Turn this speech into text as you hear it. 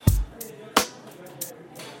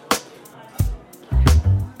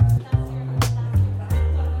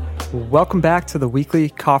Welcome back to the Weekly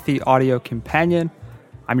Coffee Audio Companion.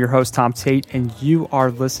 I'm your host, Tom Tate, and you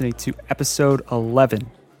are listening to episode 11,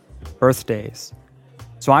 Birthdays.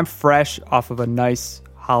 So I'm fresh off of a nice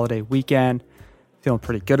holiday weekend, feeling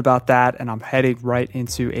pretty good about that, and I'm heading right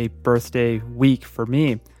into a birthday week for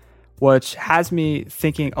me, which has me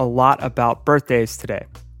thinking a lot about birthdays today.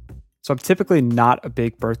 So I'm typically not a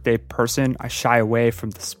big birthday person. I shy away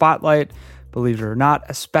from the spotlight, believe it or not,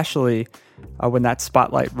 especially when that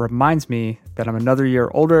spotlight reminds me that I'm another year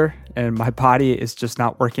older and my body is just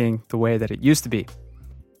not working the way that it used to be.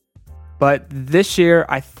 But this year,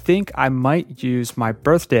 I think I might use my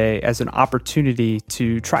birthday as an opportunity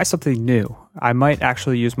to try something new. I might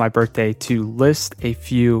actually use my birthday to list a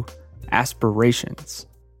few aspirations.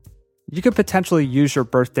 You could potentially use your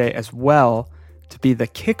birthday as well to be the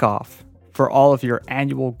kickoff for all of your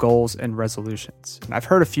annual goals and resolutions. And I've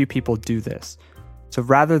heard a few people do this. So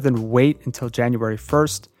rather than wait until January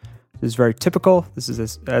 1st, this is very typical. This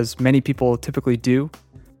is as many people typically do.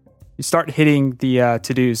 You start hitting the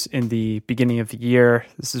to-dos in the beginning of the year.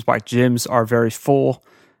 This is why gyms are very full.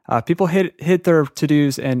 People hit their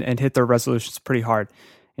to-dos and hit their resolutions pretty hard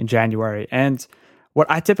in January. And what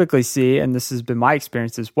I typically see, and this has been my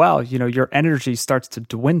experience as well, your energy starts to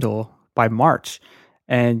dwindle by March.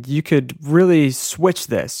 And you could really switch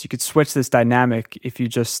this. You could switch this dynamic if you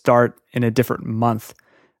just start in a different month.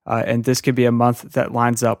 And this could be a month that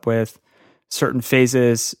lines up with certain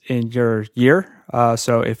phases in your year.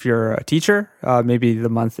 So if you're a teacher, maybe the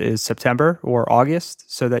month is September or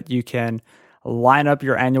August so that you can line up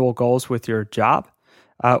your annual goals with your job.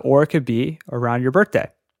 Or it could be around your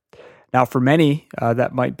birthday. Now, for many,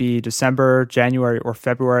 that might be December, January, or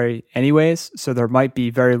February anyways, so there might be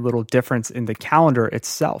very little difference in the calendar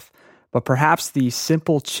itself. But perhaps the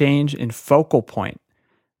simple change in focal point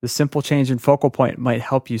might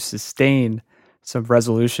help you sustain some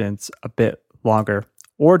resolutions a bit longer,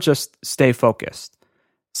 or just stay focused.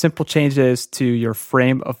 Simple changes to your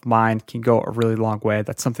frame of mind can go a really long way.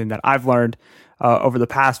 That's something that I've learned over the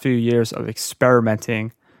past few years of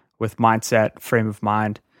experimenting with mindset, frame of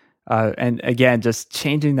mind. And again, just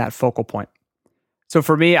changing that focal point. So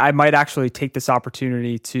for me, I might actually take this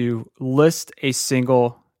opportunity to list a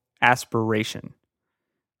single aspiration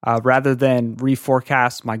rather than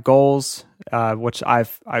reforecast my goals, which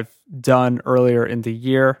I've done earlier in the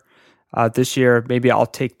year. This year, maybe I'll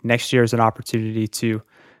take next year as an opportunity to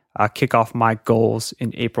kick off my goals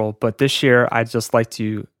in April. But this year, I'd just like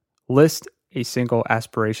to list a single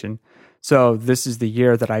aspiration. So this is the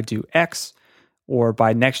year that I do X. Or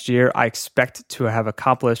by next year, I expect to have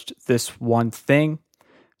accomplished this one thing.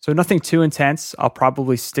 So nothing too intense. I'll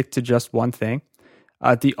probably stick to just one thing.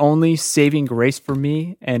 The only saving grace for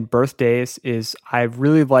me and birthdays is I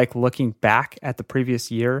really like looking back at the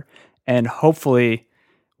previous year. And hopefully,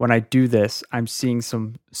 when I do this, I'm seeing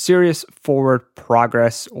some serious forward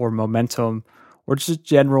progress or momentum or just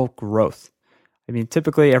general growth. I mean,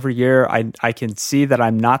 typically every year I can see that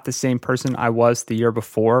I'm not the same person I was the year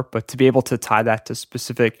before, but to be able to tie that to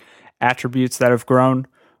specific attributes that have grown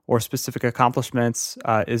or specific accomplishments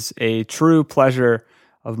is a true pleasure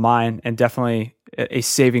of mine and definitely a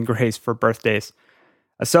saving grace for birthdays.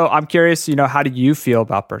 So I'm curious, how do you feel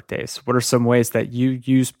about birthdays? What are some ways that you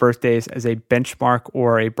use birthdays as a benchmark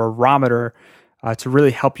or a barometer to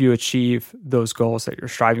really help you achieve those goals that you're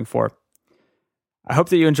striving for? I hope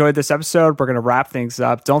that you enjoyed this episode. We're going to wrap things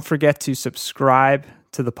up. Don't forget to subscribe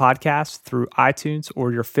to the podcast through iTunes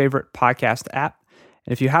or your favorite podcast app.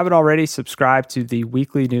 And if you haven't already, subscribe to the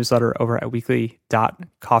weekly newsletter over at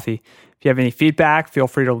weekly.coffee. If you have any feedback, feel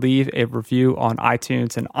free to leave a review on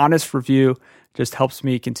iTunes. An honest review just helps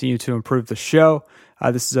me continue to improve the show.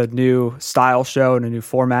 This is a new style show and a new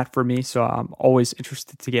format for me, so I'm always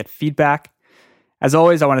interested to get feedback. As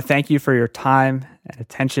always, I want to thank you for your time and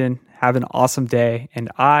attention. Have an awesome day, and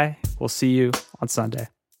I will see you on Sunday.